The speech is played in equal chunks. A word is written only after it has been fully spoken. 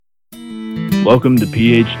Welcome to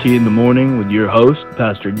PHT in the Morning with your host,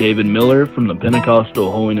 Pastor David Miller from the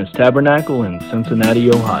Pentecostal Holiness Tabernacle in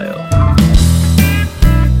Cincinnati, Ohio.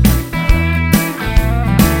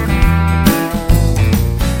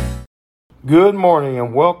 Good morning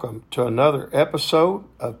and welcome to another episode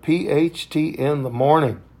of PHT in the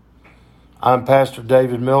Morning. I'm Pastor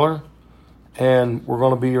David Miller and we're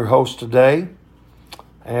going to be your host today.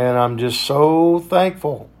 And I'm just so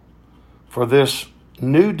thankful for this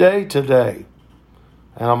new day today.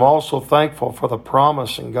 And I'm also thankful for the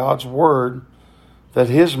promise in God's Word that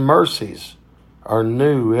His mercies are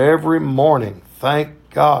new every morning. Thank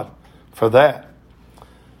God for that.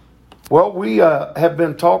 Well, we have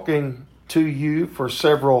been talking to you for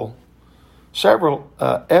several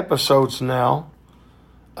episodes now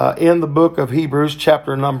in the book of Hebrews,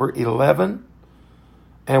 chapter number 11.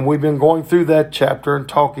 And we've been going through that chapter and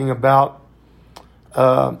talking about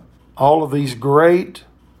all of these great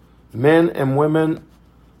men and women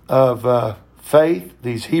of faith,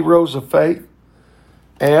 these heroes of faith.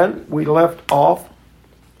 And we left off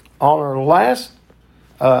on our last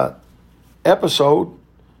episode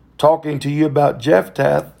talking to you about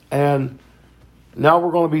Jephthah, and now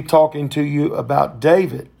we're going to be talking to you about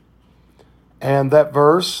David. And that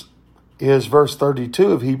verse is verse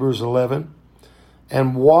 32 of Hebrews 11.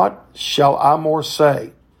 And what shall I more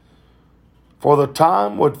say? For the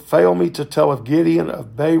time would fail me to tell of Gideon,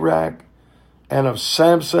 of Barak, and of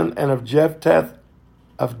Samson, and of Jephthah,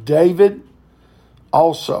 of David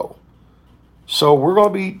also. So we're going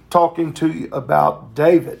to be talking to you about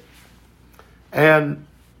David. And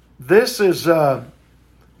this is,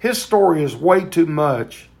 his story is way too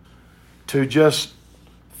much to just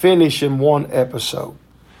finish in one episode.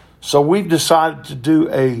 So we've decided to do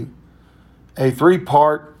a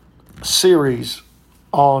 3-part series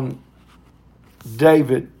on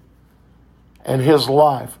David and his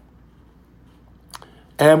life.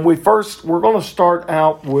 And we're going to start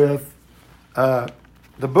out with the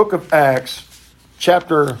book of Acts,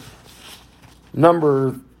 chapter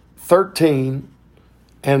number 13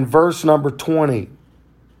 and verse number 20.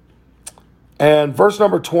 And verse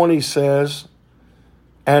number 20 says,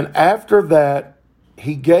 "And after that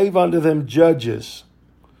he gave unto them judges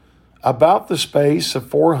about the space of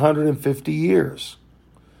 450 years,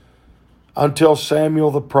 until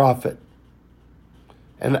Samuel the prophet.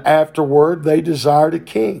 And afterward they desired a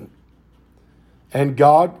king. And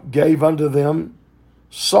God gave unto them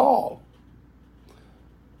Saul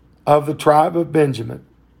of the tribe of Benjamin,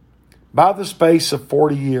 by the space of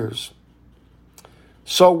 40 years.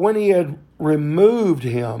 So when he had removed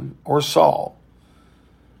him, or Saul,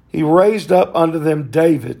 he raised up unto them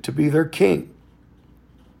David to be their king,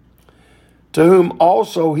 to whom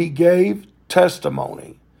also he gave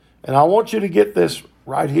testimony." And I want you to get this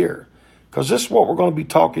right here, because this is what we're going to be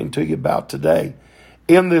talking to you about today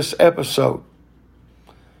in this episode.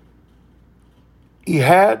 He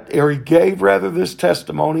gave this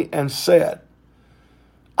testimony and said,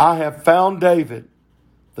 "I have found David,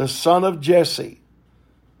 the son of Jesse,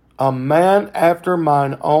 a man after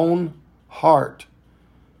mine own heart,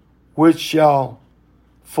 which shall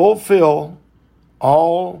fulfill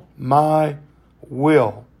all my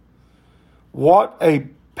will." What a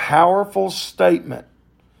powerful statement.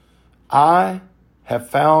 I have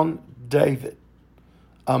found David,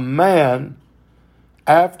 a man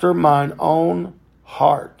after mine own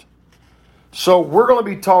heart. So we're going to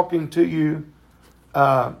be talking to you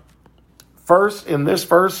first in this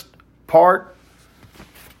first part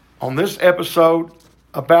on this episode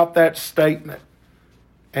about that statement.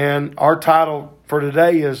 And our title for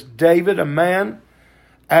today is David, a man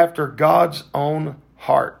after God's own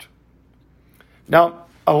heart. Now,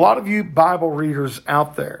 a lot of you Bible readers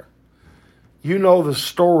out there, you know the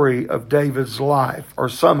story of David's life, or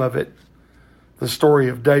some of it, the story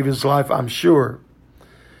of David's life, I'm sure.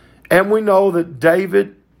 And we know that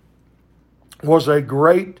David was a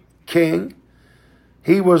great king.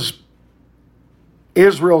 He was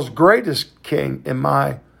Israel's greatest king, in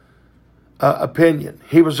my opinion.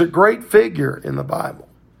 He was a great figure in the Bible.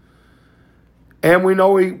 And we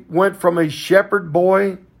know he went from a shepherd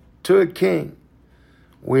boy to a king.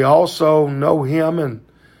 We also know him, and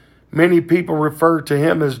many people refer to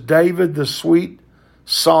him as David, the sweet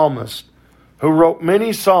psalmist, who wrote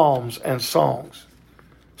many psalms and songs.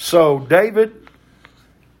 So David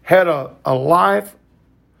had a life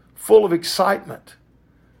full of excitement.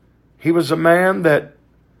 He was a man that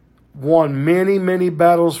won many, many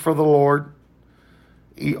battles for the Lord.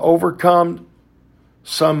 He overcome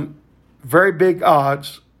some very big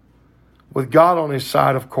odds with God on his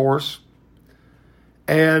side, of course.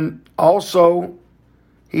 And also,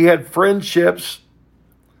 he had friendships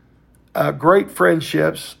great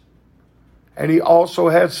friendships, and he also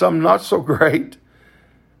had some not so great.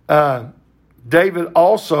 David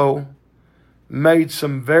also made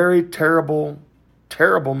some very terrible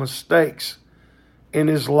mistakes in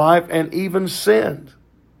his life and even sinned.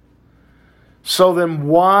 So then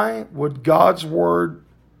why would God's word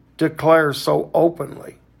declare so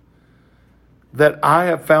openly that I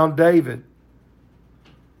have found David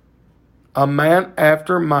a man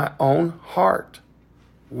after my own heart?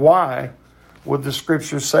 Why would the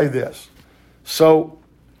scripture say this? So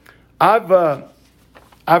I've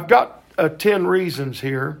got 10 reasons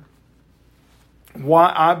here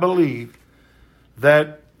why I believe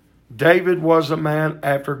that David was a man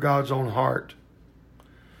after God's own heart.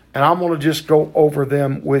 And I'm going to just go over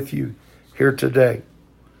them with you here today.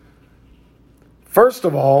 First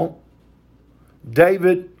of all,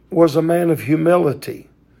 David was a man of humility.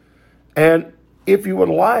 And if you would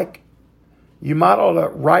like, you might ought to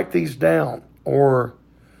write these down, or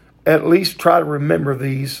at least try to remember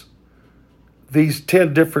these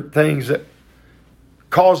 10 different things that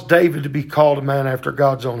caused David to be called a man after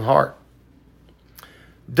God's own heart.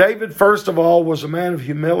 David, first of all, was a man of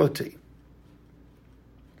humility.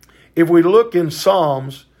 If we look in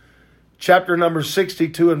Psalms, chapter number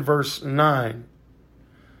 62 and verse 9,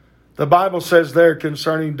 the Bible says there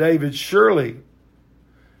concerning David, surely,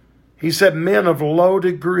 he said, men of low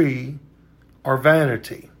degree are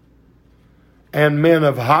vanity, and men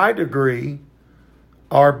of high degree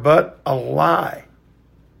are but a lie.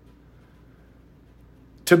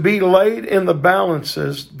 To be laid in the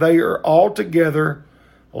balances, they are altogether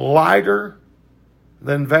lighter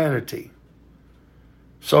than vanity.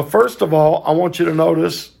 So first of all, I want you to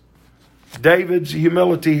notice David's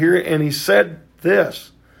humility here, and he said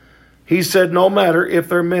this. He said, no matter if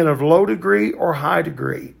they're men of low degree or high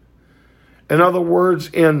degree. In other words,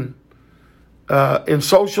 in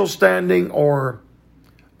social standing or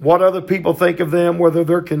what other people think of them, whether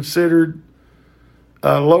they're considered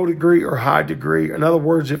low degree or high degree. In other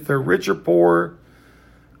words, if they're rich or poor,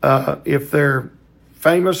 if they're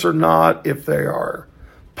famous or not, if they are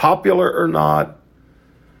popular or not.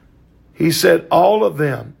 He said all of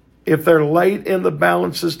them, if they're laid in the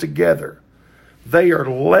balances together, they are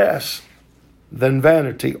less than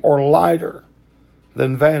vanity or lighter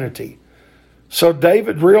than vanity. So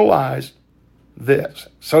David realized this.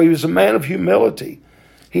 So he was a man of humility.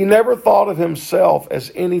 He never thought of himself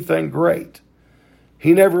as anything great.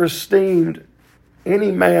 He never esteemed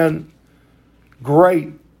any man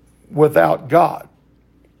great without God.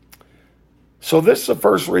 So this is the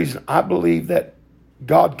first reason I believe that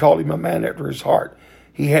God called him a man after his heart.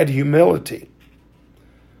 He had humility.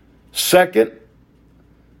 Second,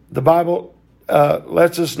 the Bible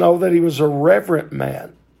lets us know that he was a reverent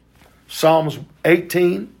man. Psalms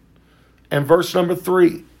 18 and verse number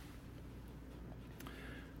 3.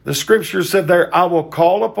 The scripture said there, I will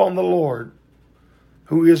call upon the Lord,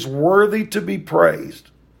 who is worthy to be praised.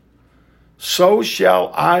 So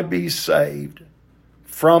shall I be saved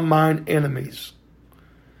from mine enemies.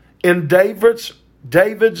 In David's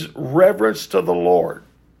reverence to the Lord,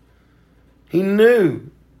 he knew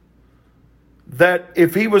that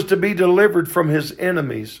if he was to be delivered from his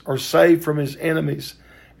enemies or saved from his enemies,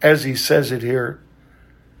 as he says it here,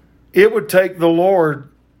 it would take the Lord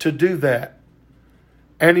to do that.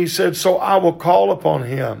 And he said, so I will call upon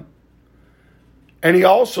him. And he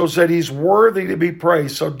also said he's worthy to be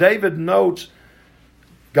praised. So David notes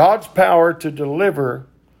God's power to deliver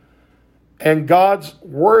and God's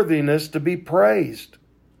worthiness to be praised.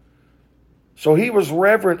 So he was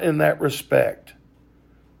reverent in that respect.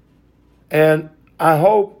 And I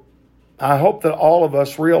hope that all of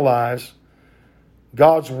us realize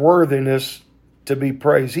God's worthiness to be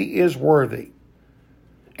praised. He is worthy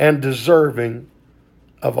and deserving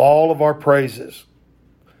of all of our praises.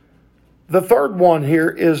 The third one here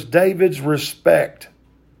is David's respect.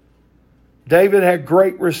 David had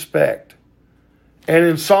great respect. And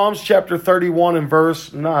in Psalms chapter 31 and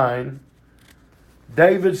verse 9,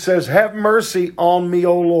 David says, have mercy on me,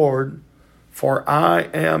 O Lord, for I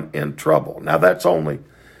am in trouble. Now that's only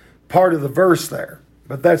part of the verse there,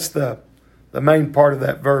 but that's the main part of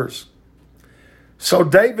that verse. So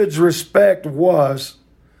David's respect was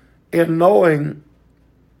in knowing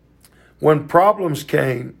when problems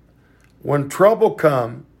came, when trouble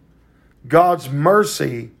come, God's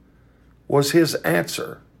mercy was his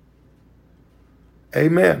answer.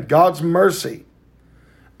 Amen. God's mercy.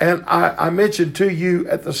 And I mentioned to you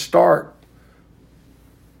at the start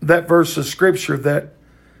that verse of scripture that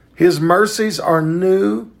his mercies are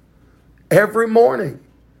new every morning.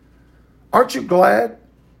 Aren't you glad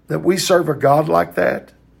that we serve a God like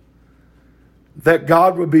that? that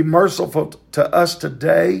God would be merciful to us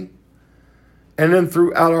today and then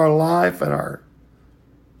throughout our life and our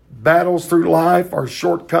battles through life, our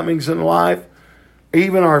shortcomings in life,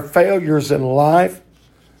 even our failures in life,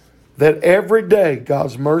 that every day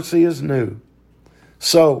God's mercy is new.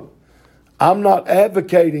 So I'm not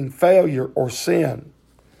advocating failure or sin,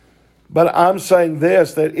 but I'm saying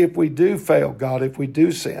this, that if we do fail God, if we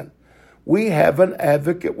do sin, we have an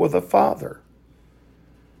advocate with a Father.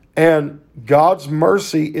 And God's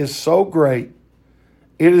mercy is so great,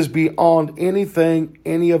 it is beyond anything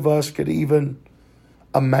any of us could even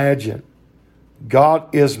imagine.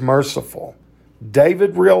 God is merciful.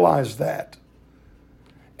 David realized that.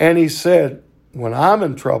 And he said, when I'm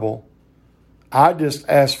in trouble, I just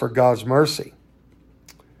ask for God's mercy.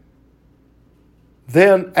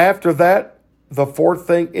 Then after that, the fourth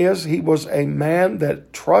thing is he was a man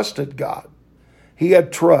that trusted God. He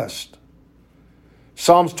had trust.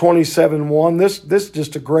 Psalms 27:1. This is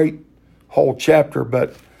just a great whole chapter,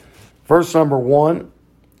 but verse number 1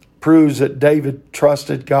 proves that David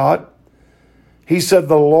trusted God. He said,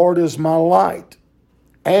 the Lord is my light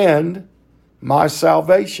and my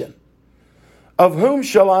salvation. Of whom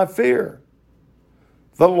shall I fear?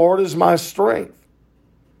 The Lord is my strength,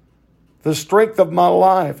 the strength of my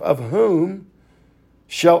life. Of whom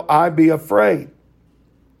shall I be afraid?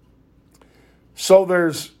 So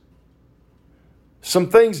there's some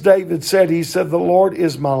things David said. He said, the Lord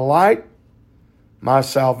is my light, my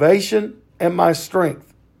salvation, and my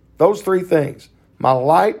strength. Those three things: my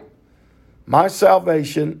light, my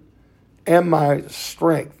salvation, and my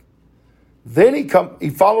strength. Then he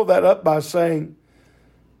followed that up by saying,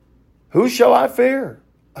 who shall I fear?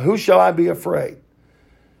 Who shall I be afraid?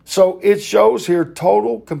 So it shows here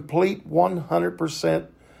total, complete, 100%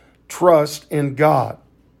 trust in God.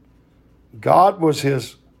 God was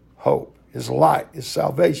his hope, his light, his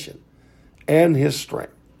salvation, and his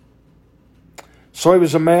strength. So he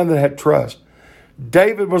was a man that had trust.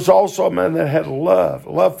 David was also a man that had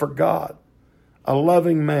love for God, a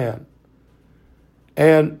loving man.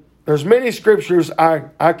 And there's many scriptures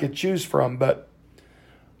I could choose from, but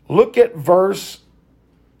look at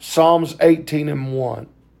Psalms 18:1.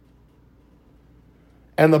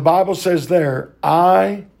 And the Bible says there,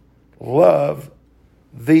 I love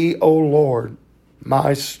thee, O Lord,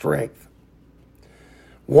 my strength.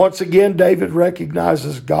 Once again, David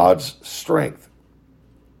recognizes God's strength.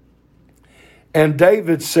 And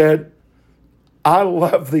David said, I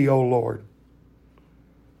love thee, O Lord.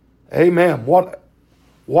 Amen. What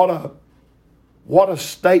a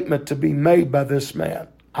statement to be made by this man.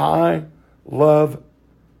 I love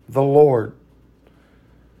the Lord.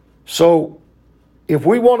 So if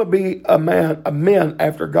we want to be a men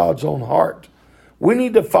after God's own heart, we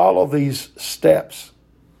need to follow these steps.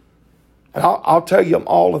 And I'll tell you them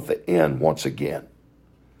all at the end once again.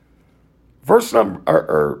 Verse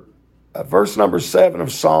number 7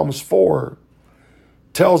 of Psalms 4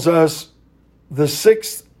 tells us the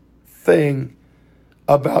sixth thing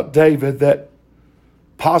about David that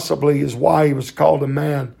possibly is why he was called a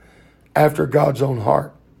man after God's own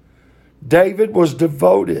heart. David was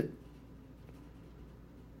devoted.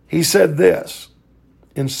 He said this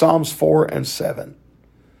in Psalms 4:7.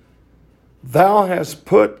 Thou hast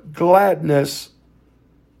put gladness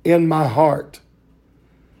in my heart.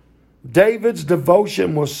 David's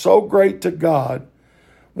devotion was so great to God,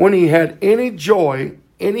 when he had any joy,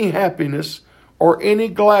 any happiness, or any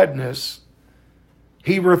gladness,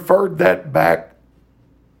 he referred that back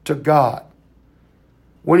to God.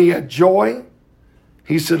 When he had joy,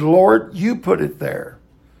 he said, Lord, you put it there.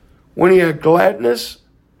 When he had gladness,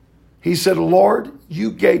 he said, Lord,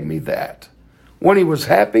 you gave me that. When he was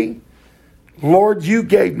happy, Lord, you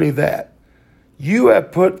gave me that. You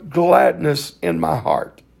have put gladness in my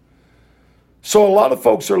heart. So a lot of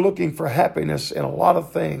folks are looking for happiness in a lot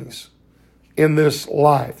of things in this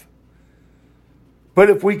life. But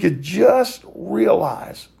if we could just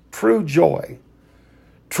realize true joy,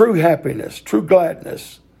 true happiness, true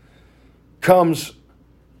gladness comes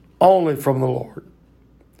only from the Lord.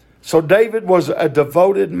 So David was a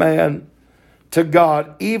devoted man to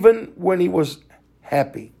God even when he was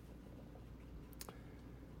happy.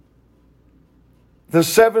 The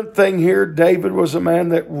seventh thing here, David was a man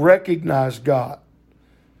that recognized God.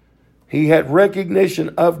 He had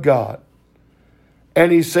recognition of God.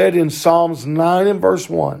 And he said in Psalms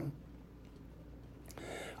 9:1,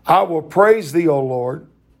 I will praise thee, O Lord,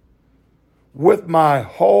 with my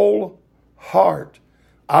whole heart.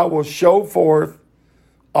 I will show forth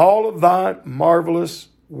all of thy marvelous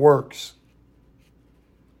works.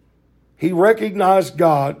 He recognized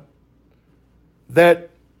God, that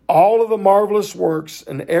all of the marvelous works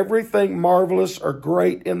and everything marvelous or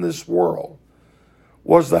great in this world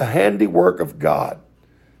was the handiwork of God.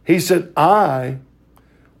 He said, I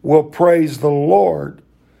will praise the Lord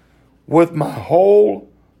with my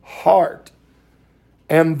whole heart,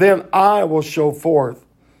 and then I will show forth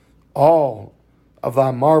all of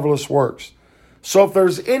thy marvelous works. So if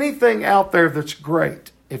there's anything out there that's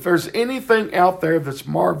great, if there's anything out there that's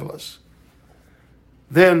marvelous,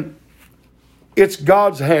 then it's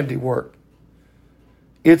God's handiwork.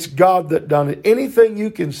 It's God that done it. Anything you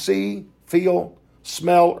can see, feel,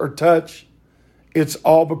 smell, or touch, it's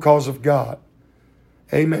all because of God.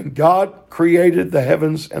 Amen. God created the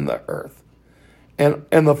heavens and the earth and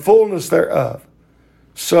the fullness thereof.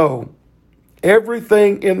 So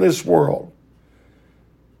everything in this world,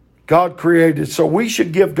 God created. So we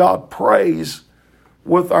should give God praise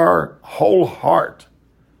with our whole heart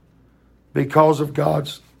because of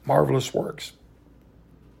God's marvelous works.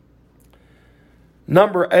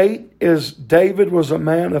 Number 8 is David was a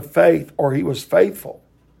man of faith, or he was faithful.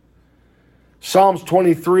 Psalms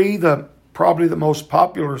 23, probably the most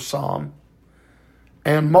popular psalm,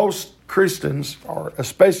 and most Christians, or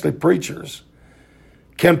especially preachers,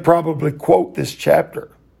 can probably quote this chapter.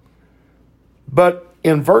 But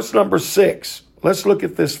in verse number 6, let's look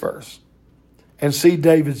at this verse and see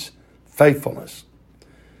David's faithfulness.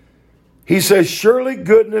 He says, surely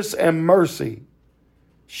goodness and mercy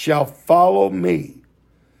shall follow me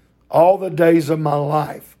all the days of my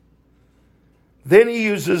life. Then he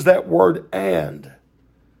uses that word and.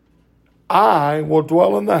 I will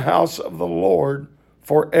dwell in the house of the Lord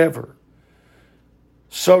forever.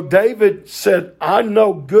 So David said, I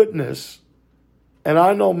know goodness and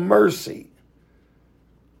I know mercy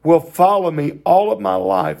will follow me all of my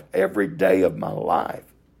life, every day of my life.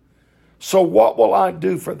 So what will I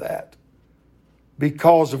do for that?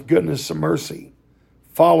 Because of goodness and mercy,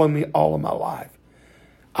 follow me all of my life.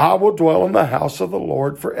 I will dwell in the house of the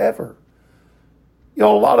Lord forever. You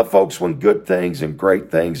know, a lot of folks, when good things and great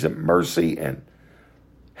things and mercy and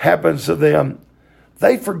happens to them,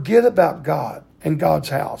 they forget about God and God's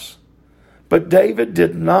house. But David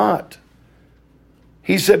did not.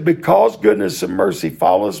 He said, because goodness and mercy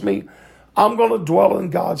follows me, I'm going to dwell in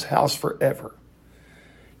God's house forever.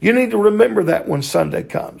 You need to remember that when Sunday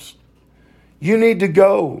comes. You need to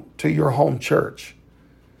go to your home church.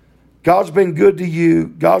 God's been good to you.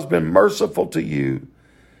 God's been merciful to you.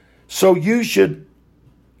 So you should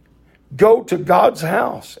go to God's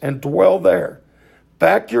house and dwell there.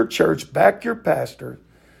 Back your church, back your pastor.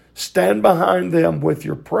 Stand behind them with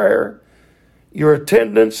your prayer, your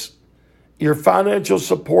attendance, your financial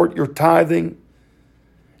support, your tithing,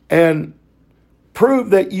 and prove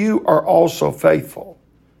that you are also faithful.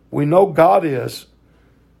 We know God is,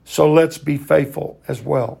 so let's be faithful as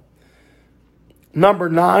well. Number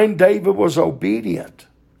 9, David was obedient.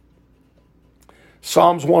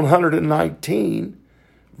 Psalms 119,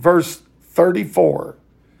 verse 34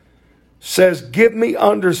 says, give me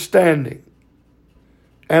understanding,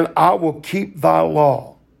 and I will keep thy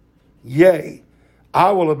law. Yea,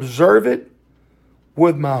 I will observe it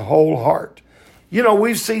with my whole heart. You know,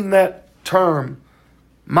 we've seen that term,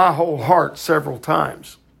 my whole heart, several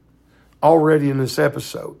times already in this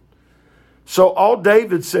episode. So all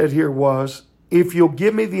David said here was, if you'll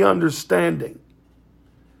give me the understanding,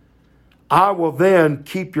 I will then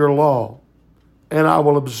keep your law and I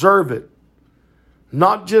will observe it.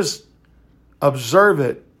 Not just observe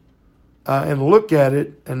it and look at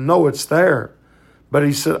it and know it's there, but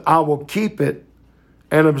he said, I will keep it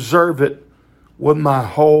and observe it with my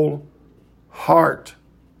whole heart.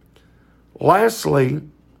 Lastly,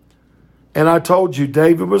 and I told you,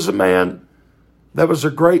 David was a man that was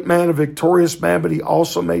a great man, a victorious man, but he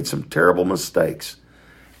also made some terrible mistakes.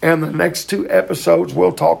 And the next 2 episodes,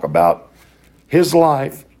 we'll talk about his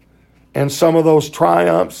life and some of those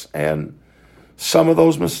triumphs and some of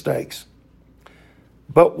those mistakes.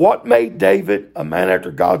 But what made David a man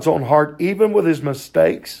after God's own heart, even with his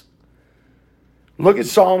mistakes? Look at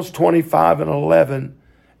Psalms 25 and 11,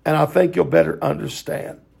 and I think you'll better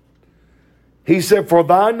understand. He said, for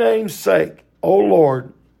thy name's sake, O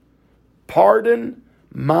Lord, pardon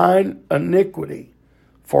mine iniquity,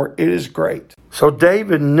 for it is great. So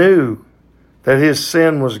David knew that his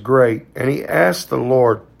sin was great, and he asked the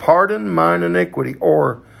Lord, pardon mine iniquity,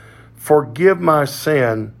 or forgive my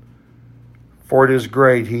sin, for it is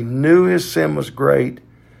great. He knew his sin was great,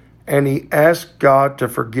 and he asked God to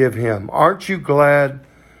forgive him. Aren't you glad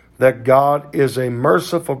that God is a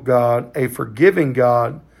merciful God, a forgiving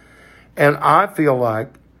God? And I feel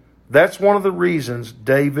like that's one of the reasons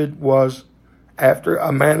David was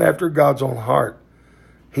a man after God's own heart.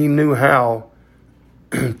 He knew how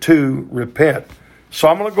to repent. So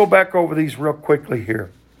I'm going to go back over these real quickly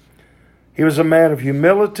here. He was a man of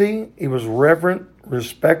humility. He was reverent,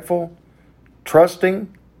 respectful,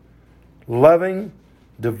 trusting, loving,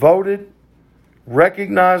 devoted,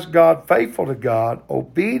 recognized God, faithful to God,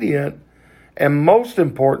 obedient, and most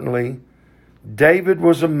importantly, David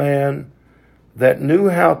was a man that knew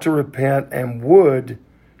how to repent and would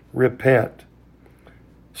repent.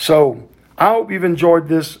 So I hope you've enjoyed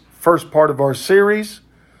this first part of our series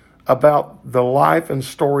about the life and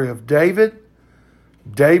story of David.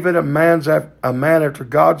 David, a man after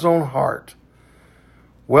God's own heart.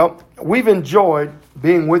 Well, we've enjoyed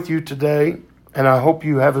being with you today, and I hope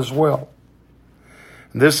you have as well.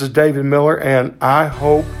 This is David Miller, and I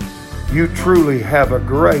hope you truly have a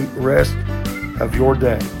great rest of your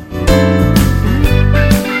day.